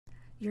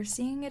You're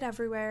seeing it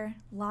everywhere.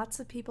 Lots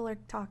of people are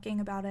talking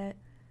about it.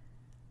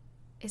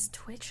 Is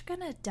Twitch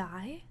gonna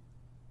die?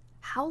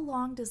 How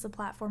long does the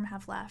platform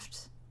have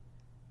left?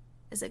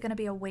 Is it gonna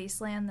be a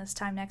wasteland this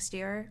time next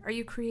year? Are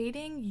you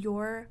creating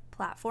your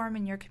platform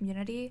and your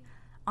community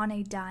on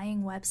a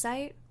dying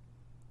website?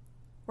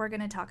 We're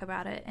gonna talk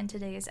about it in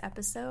today's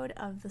episode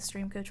of the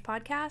Stream Coach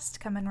Podcast,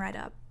 coming right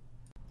up.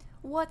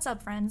 What's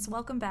up, friends?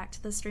 Welcome back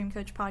to the Stream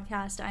Coach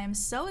Podcast. I am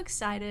so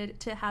excited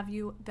to have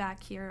you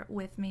back here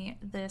with me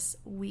this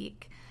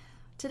week.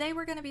 Today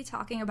we're going to be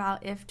talking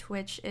about if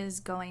Twitch is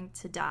going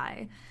to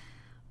die.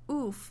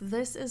 Oof,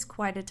 this is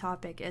quite a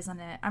topic, isn't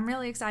it? I'm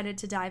really excited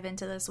to dive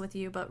into this with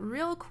you, but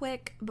real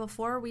quick,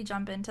 before we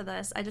jump into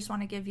this, I just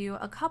want to give you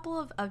a couple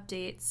of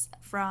updates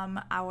from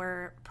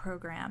our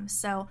program.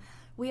 So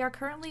we are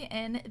currently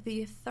in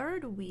the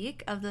third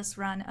week of this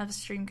run of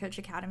Stream Coach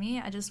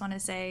Academy. I just want to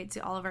say to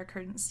all of our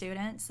current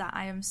students that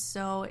I am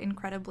so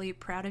incredibly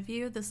proud of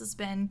you. This has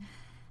been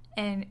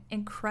an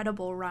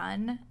incredible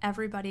run.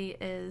 Everybody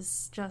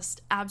is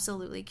just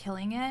absolutely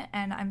killing it,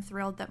 and I'm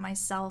thrilled that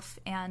myself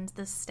and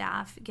the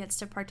staff gets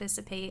to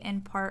participate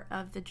in part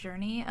of the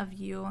journey of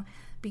you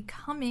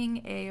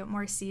becoming a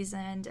more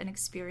seasoned and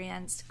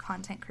experienced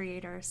content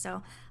creator.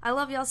 So I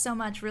love y'all so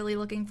much. Really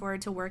looking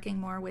forward to working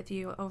more with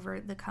you over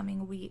the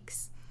coming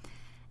weeks.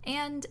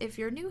 And if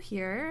you're new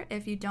here,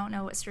 if you don't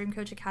know what Stream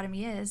Coach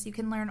Academy is, you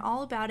can learn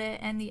all about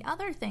it and the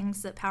other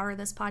things that power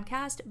this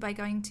podcast by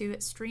going to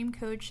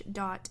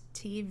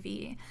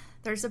streamcoach.tv.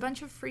 There's a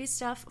bunch of free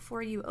stuff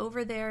for you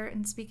over there.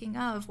 And speaking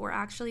of, we're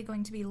actually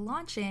going to be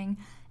launching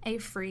a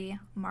free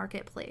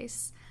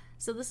marketplace.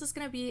 So this is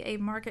going to be a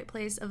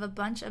marketplace of a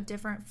bunch of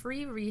different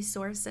free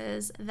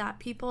resources that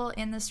people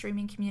in the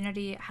streaming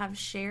community have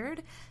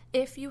shared.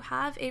 If you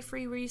have a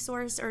free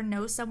resource or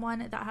know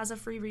someone that has a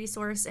free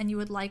resource and you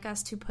would like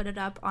us to put it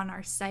up on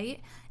our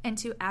site and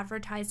to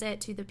advertise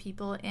it to the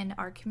people in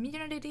our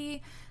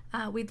community,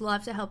 we'd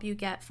love to help you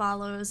get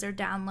follows or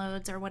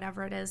downloads or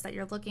whatever it is that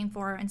you're looking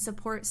for and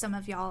support some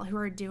of y'all who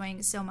are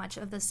doing so much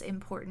of this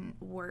important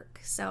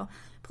work. So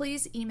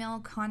please email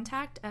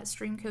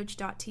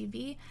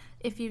contact@streamcoach.tv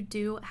if you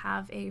do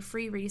have a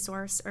free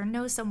resource or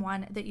know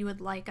someone that you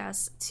would like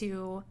us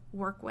to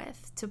work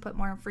with to put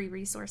more free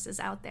resources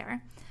out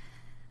there.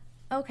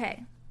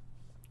 Okay,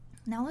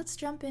 now let's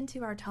jump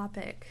into our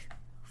topic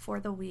for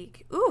the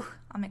week. Ooh,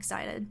 I'm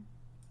excited.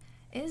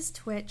 Is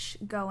Twitch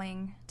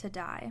going to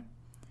die?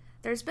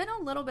 There's been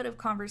a little bit of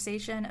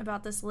conversation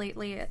about this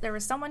lately. There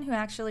was someone who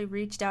actually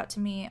reached out to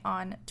me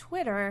on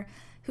Twitter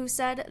who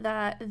said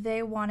that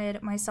they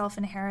wanted myself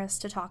and Harris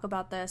to talk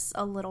about this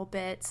a little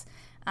bit,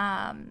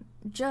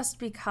 just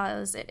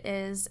because it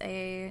is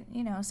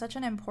such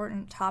an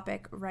important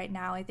topic right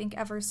now. I think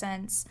ever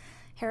since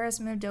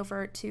Harris moved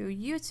over to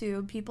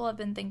YouTube, people have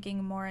been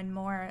thinking more and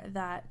more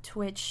that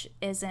Twitch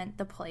isn't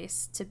the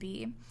place to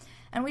be.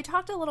 And we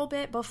talked a little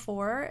bit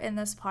before in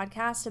this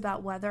podcast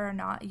about whether or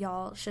not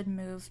y'all should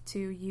move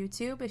to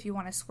YouTube. If you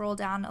want to scroll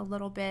down a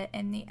little bit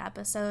in the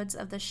episodes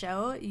of the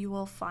show, you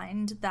will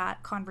find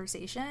that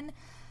conversation.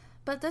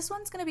 But this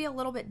one's going to be a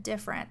little bit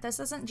different.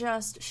 This isn't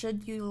just,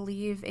 should you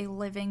leave a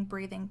living,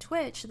 breathing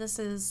Twitch? This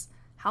is,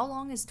 how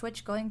long is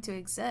Twitch going to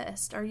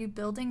exist? Are you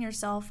building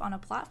yourself on a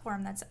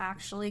platform that's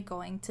actually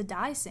going to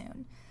die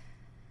soon?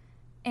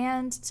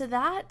 And to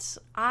that,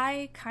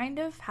 I kind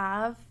of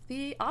have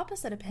the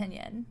opposite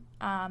opinion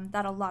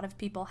that a lot of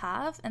people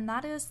have, and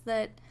that is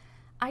that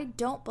I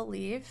don't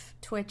believe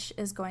Twitch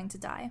is going to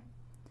die.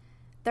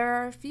 There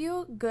are a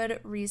few good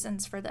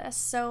reasons for this.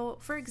 So,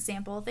 for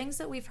example, things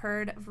that we've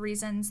heard of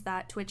reasons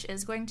that Twitch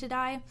is going to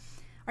die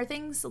are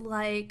things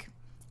like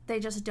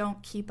they just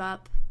don't keep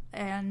up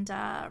and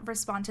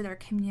respond to their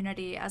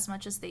community as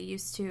much as they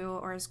used to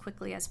or as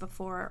quickly as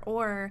before,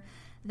 or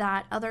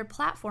that other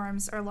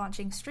platforms are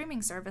launching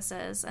streaming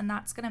services and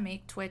that's going to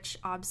make Twitch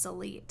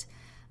obsolete.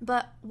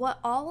 But what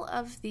all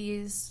of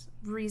these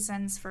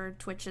reasons for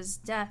Twitch's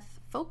death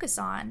focus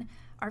on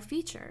are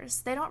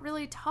features. They don't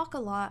really talk a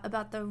lot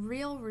about the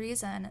real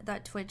reason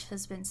that Twitch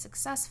has been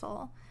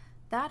successful.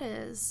 That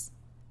is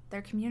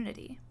their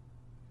community.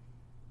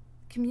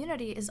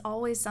 Community is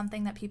always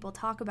something that people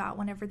talk about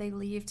whenever they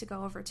leave to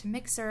go over to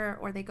Mixer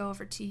or they go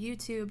over to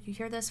YouTube. You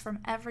hear this from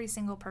every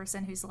single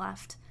person who's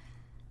left.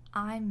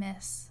 I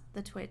miss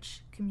the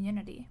Twitch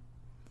community.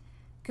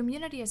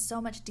 Community is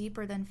so much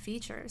deeper than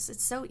features.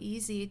 It's so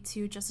easy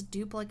to just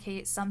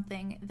duplicate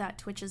something that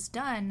Twitch has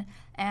done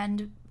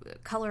and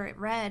color it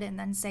red and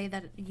then say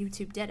that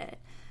YouTube did it.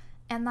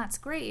 And that's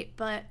great,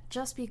 but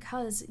just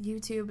because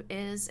YouTube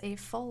is a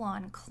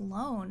full-on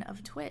clone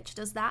of Twitch,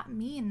 does that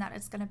mean that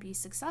it's going to be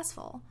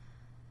successful?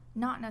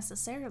 Not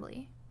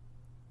necessarily.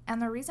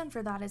 And the reason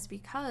for that is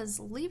because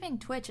leaving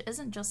Twitch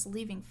isn't just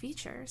leaving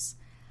features.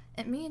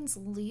 It means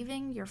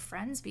leaving your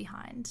friends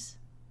behind.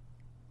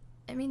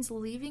 It means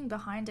leaving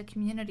behind a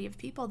community of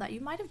people that you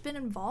might have been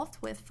involved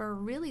with for a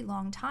really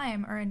long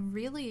time or in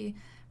really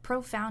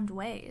profound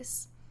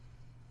ways.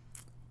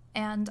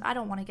 And I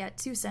don't want to get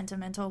too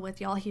sentimental with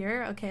y'all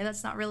here. Okay,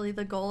 that's not really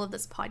the goal of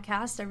this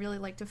podcast. I really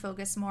like to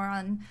focus more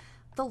on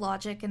the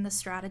logic and the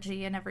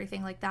strategy and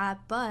everything like that,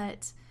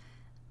 but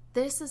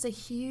this is a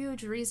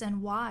huge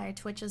reason why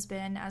Twitch has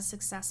been as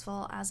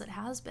successful as it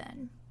has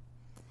been.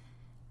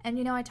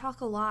 And I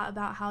talk a lot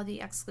about how the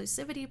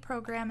exclusivity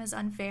program is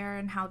unfair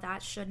and how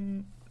that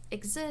shouldn't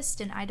exist,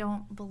 and I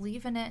don't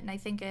believe in it, and I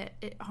think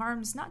it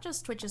harms not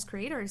just Twitch's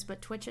creators,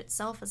 but Twitch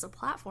itself as a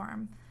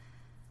platform.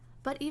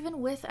 But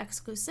even with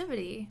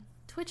exclusivity,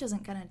 Twitch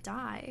isn't going to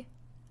die,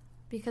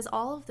 because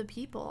all of the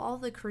people, all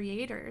the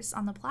creators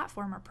on the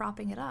platform are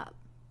propping it up.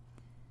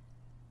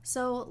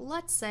 So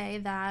let's say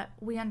that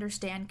we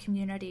understand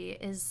community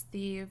is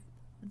the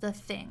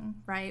thing,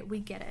 right? We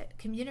get it.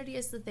 Community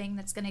is the thing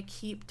that's going to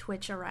keep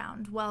Twitch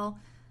around. Well,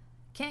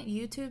 can't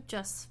YouTube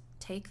just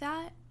take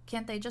that?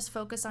 Can't they just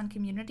focus on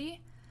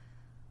community?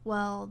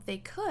 Well, they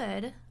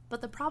could,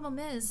 but the problem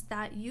is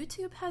that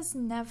YouTube has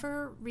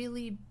never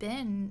really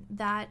been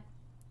that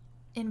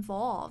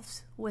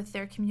involved with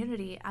their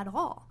community at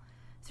all.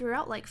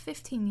 Throughout like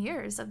 15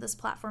 years of this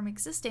platform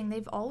existing,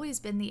 they've always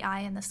been the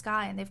eye in the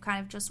sky, and they've kind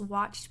of just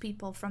watched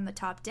people from the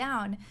top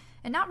down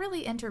and not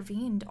really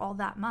intervened all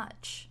that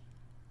much.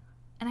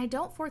 And I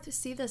don't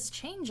foresee this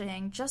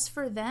changing just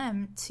for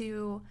them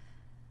to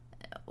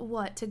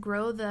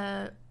grow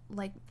the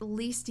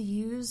least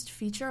used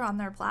feature on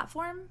their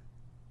platform.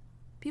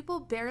 People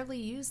barely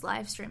use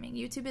live streaming.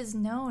 YouTube is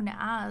known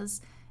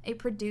as a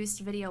produced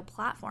video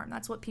platform.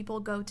 That's what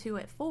people go to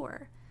it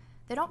for.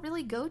 They don't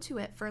really go to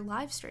it for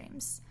live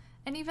streams.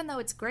 And even though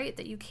it's great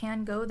that you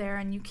can go there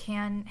and you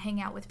can hang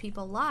out with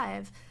people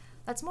live,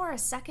 that's more a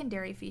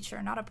secondary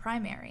feature, not a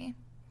primary.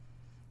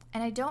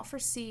 And I don't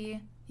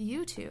foresee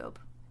YouTube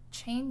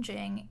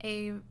changing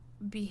a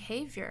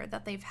behavior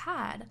that they've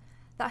had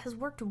that has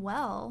worked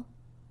well,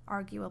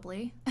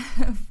 arguably,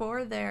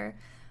 for their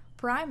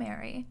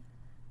primary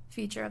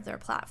feature of their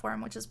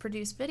platform, which is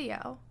produced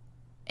video,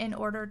 in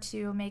order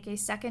to make a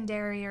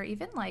secondary or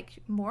even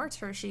more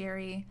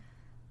tertiary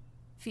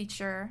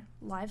feature,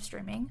 live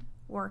streaming,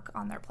 work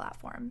on their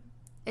platform.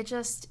 It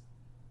just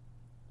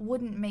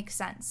wouldn't make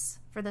sense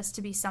for this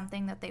to be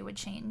something that they would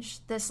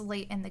change this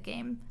late in the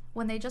game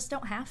when they just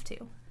don't have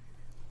to.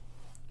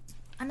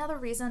 Another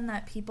reason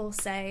that people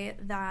say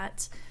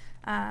that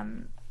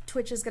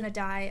Twitch is going to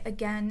die,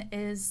 again,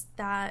 is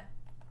that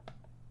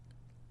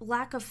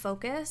lack of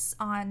focus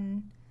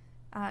on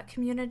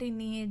community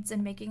needs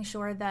and making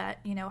sure that,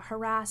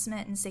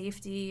 harassment and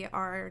safety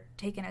are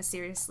taken as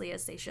seriously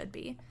as they should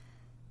be.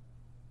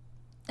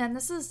 And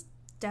this is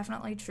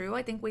definitely true.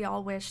 I think we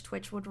all wish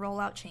Twitch would roll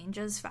out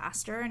changes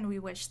faster, and we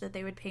wish that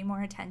they would pay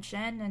more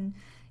attention and,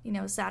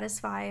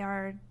 satisfy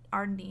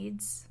our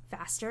needs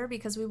faster,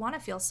 because we want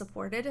to feel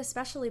supported,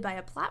 especially by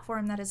a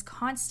platform that is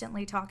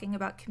constantly talking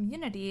about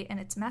community and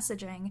its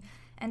messaging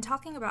and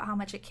talking about how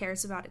much it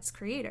cares about its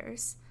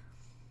creators.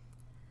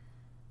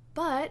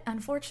 But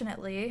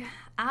unfortunately,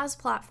 as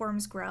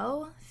platforms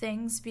grow,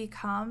 things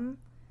become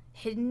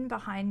hidden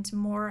behind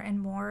more and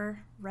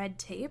more red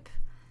tape.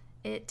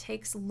 It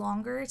takes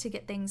longer to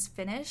get things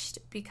finished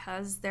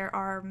because there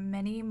are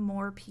many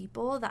more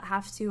people that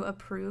have to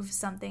approve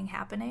something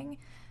happening,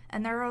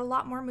 and there are a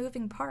lot more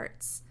moving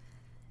parts.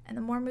 And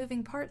the more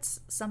moving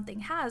parts something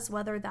has,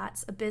 whether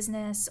that's a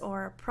business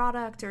or a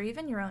product or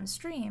even your own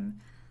stream,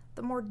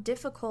 the more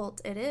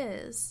difficult it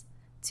is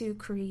to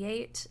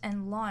create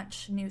and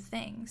launch new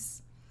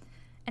things.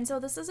 And so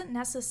this isn't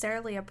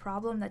necessarily a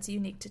problem that's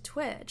unique to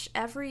Twitch.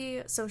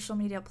 Every social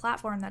media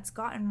platform that's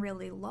gotten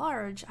really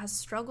large has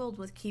struggled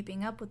with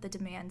keeping up with the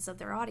demands of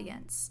their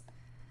audience.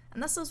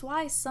 And this is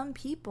why some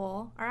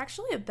people are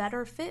actually a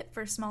better fit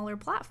for smaller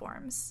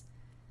platforms,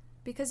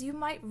 because you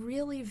might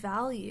really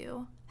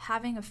value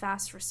having a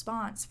fast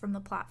response from the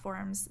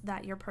platforms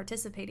that you're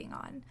participating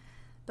on.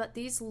 But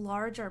these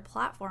larger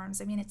platforms,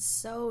 it's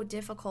so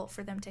difficult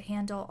for them to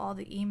handle all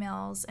the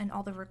emails and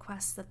all the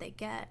requests that they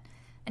get.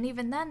 And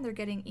even then, they're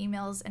getting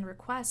emails and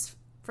requests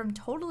from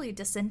totally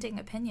dissenting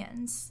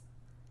opinions.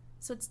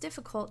 So it's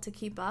difficult to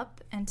keep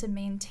up and to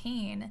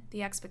maintain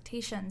the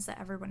expectations that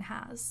everyone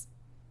has.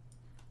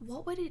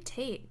 What would it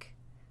take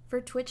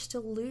for Twitch to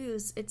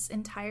lose its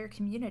entire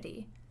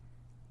community?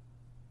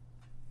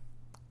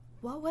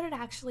 What would it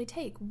actually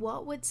take?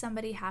 What would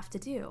somebody have to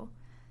do?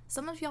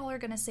 Some of y'all are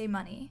going to say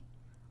money.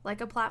 Like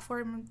a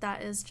platform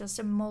that is just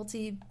a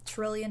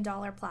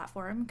multi-trillion-dollar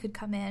platform could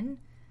come in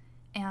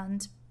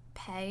and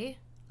pay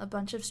a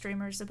bunch of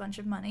streamers a bunch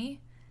of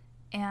money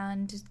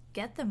and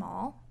get them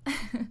all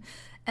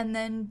and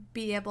then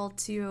be able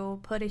to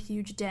put a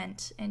huge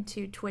dent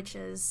into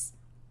Twitch's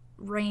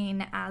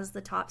reign as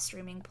the top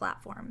streaming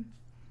platform.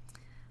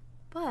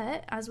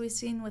 But as we've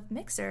seen with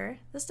Mixer,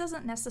 this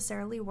doesn't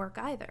necessarily work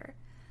either,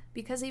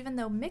 because even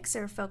though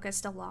Mixer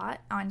focused a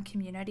lot on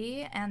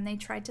community and they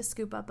tried to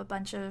scoop up a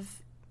bunch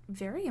of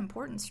very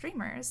important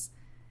streamers,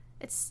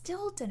 it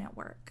still didn't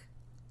work.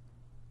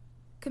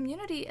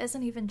 Community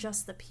isn't even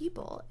just the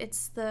people,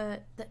 it's the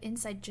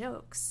inside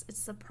jokes,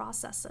 it's the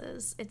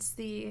processes,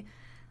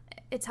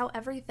 it's how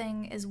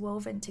everything is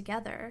woven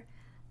together.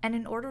 And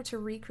in order to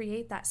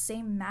recreate that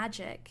same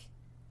magic,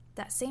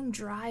 that same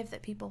drive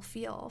that people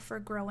feel for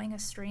growing a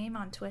stream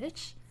on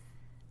Twitch,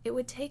 It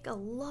would take a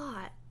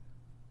lot.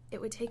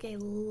 It would take a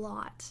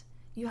lot.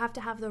 You have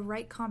to have the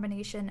right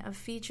combination of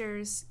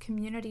features,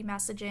 community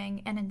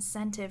messaging, and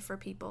incentive for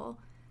people.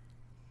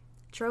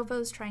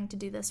 Trovo's trying to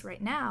do this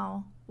right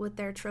now with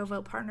their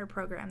Trovo Partner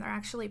Program. They're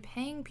actually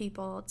paying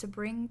people to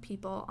bring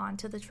people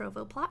onto the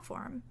Trovo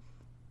platform.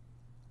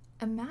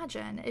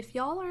 Imagine if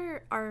y'all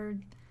are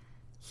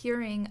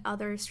hearing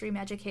other stream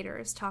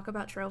educators talk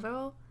about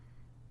Trovo,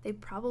 they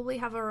probably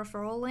have a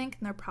referral link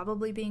and they're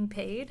probably being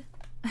paid.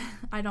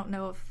 I don't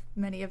know if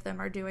many of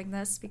them are doing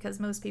this because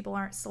most people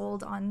aren't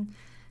sold on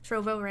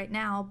Trovo right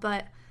now,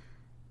 but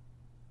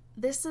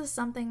this is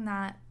something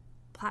that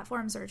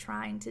platforms are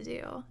trying to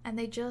do and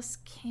they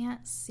just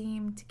can't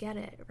seem to get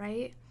it,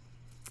 right?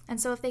 And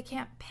so if they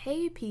can't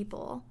pay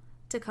people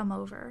to come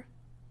over,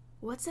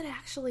 what's it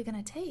actually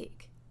going to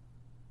take?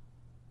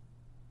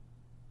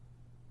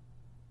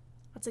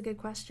 That's a good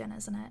question,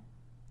 isn't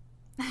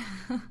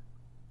it?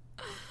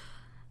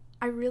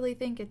 I really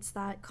think it's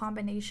that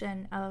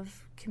combination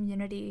of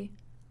community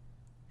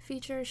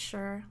features,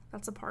 sure,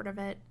 that's a part of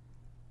it,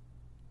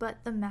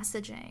 but the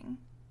messaging,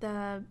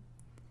 the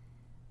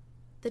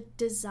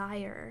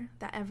desire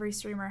that every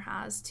streamer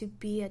has to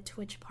be a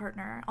Twitch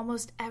partner.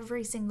 Almost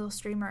every single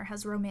streamer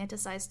has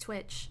romanticized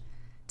Twitch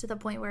to the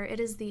point where it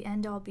is the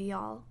end-all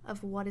be-all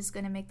of what is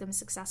going to make them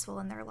successful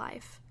in their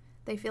life.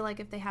 They feel like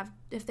if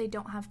they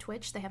don't have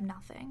Twitch, they have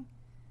nothing.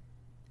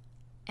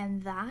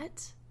 And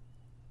that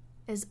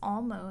is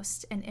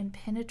almost an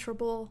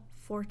impenetrable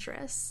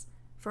fortress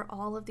for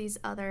all of these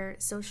other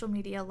social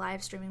media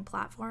live streaming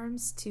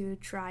platforms to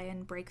try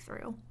and break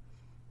through.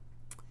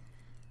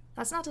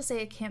 That's not to say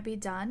it can't be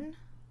done.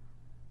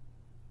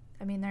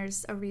 I mean,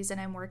 there's a reason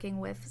I'm working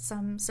with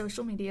some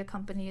social media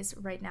companies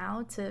right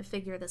now to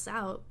figure this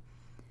out.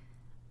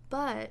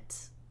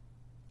 But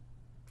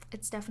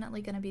it's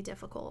definitely going to be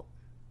difficult.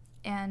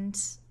 And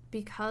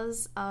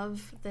because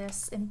of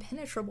this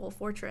impenetrable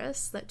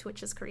fortress that Twitch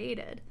has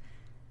created,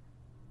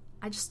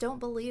 I just don't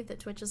believe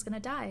that Twitch is going to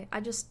die. I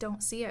just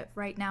don't see it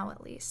right now,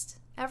 at least.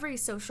 Every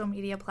social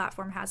media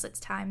platform has its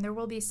time. There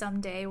will be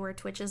some day where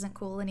Twitch isn't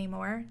cool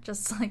anymore,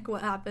 just like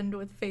what happened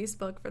with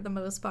Facebook for the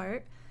most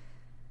part.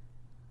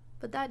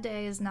 But that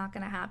day is not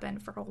going to happen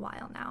for a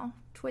while now.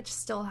 Twitch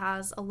still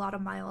has a lot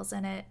of miles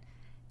in it,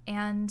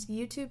 and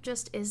YouTube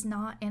just is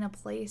not in a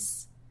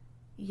place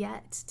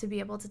yet to be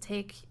able to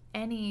take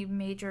any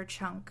major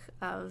chunk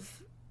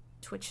of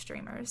Twitch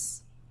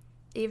streamers.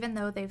 Even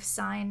though they've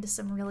signed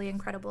some really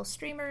incredible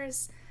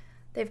streamers,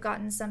 they've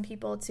gotten some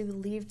people to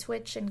leave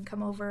Twitch and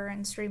come over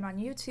and stream on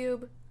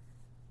YouTube.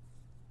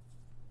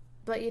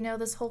 But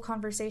this whole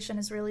conversation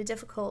is really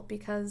difficult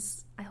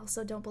because I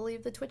also don't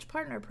believe the Twitch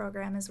Partner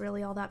Program is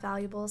really all that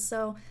valuable.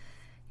 So,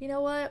 you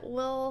know what?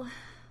 We'll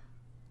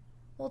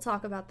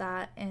talk about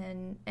that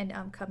in an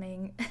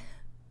upcoming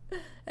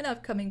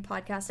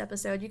podcast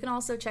episode. You can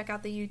also check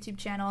out the YouTube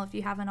channel if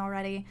you haven't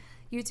already,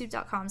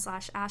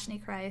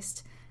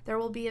 youtube.com/AshneeChrist. There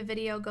will be a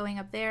video going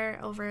up there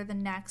over the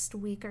next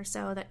week or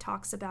so that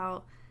talks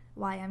about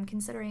why I'm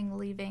considering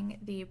leaving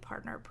the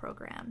partner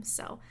program.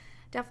 So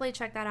definitely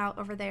check that out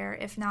over there.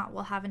 If not,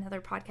 we'll have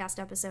another podcast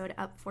episode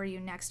up for you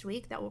next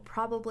week that will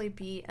probably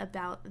be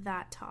about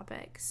that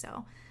topic.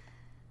 So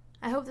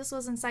I hope this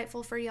was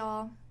insightful for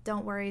y'all.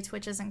 Don't worry,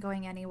 Twitch isn't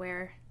going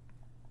anywhere.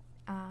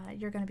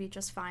 You're going to be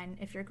just fine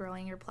if you're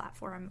growing your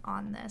platform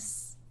on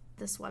this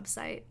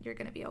website. You're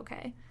going to be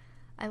okay.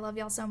 I love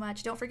y'all so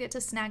much. Don't forget to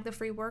snag the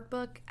free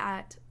workbook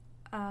at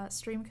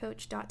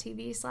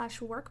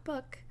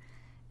streamcoach.tv/workbook.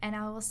 And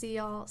I will see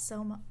y'all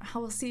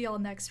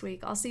next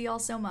week. I'll see y'all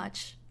so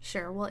much.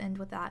 Sure, we'll end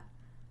with that.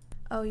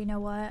 Oh, you know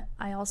what?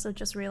 I also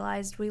just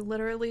realized we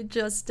literally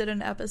just did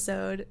an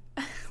episode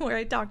where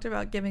I talked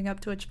about giving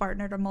up Twitch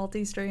Partner to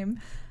multi-stream.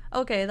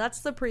 Okay,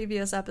 that's the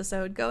previous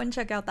episode. Go and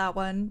check out that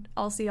one.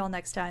 I'll see y'all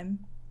next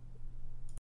time.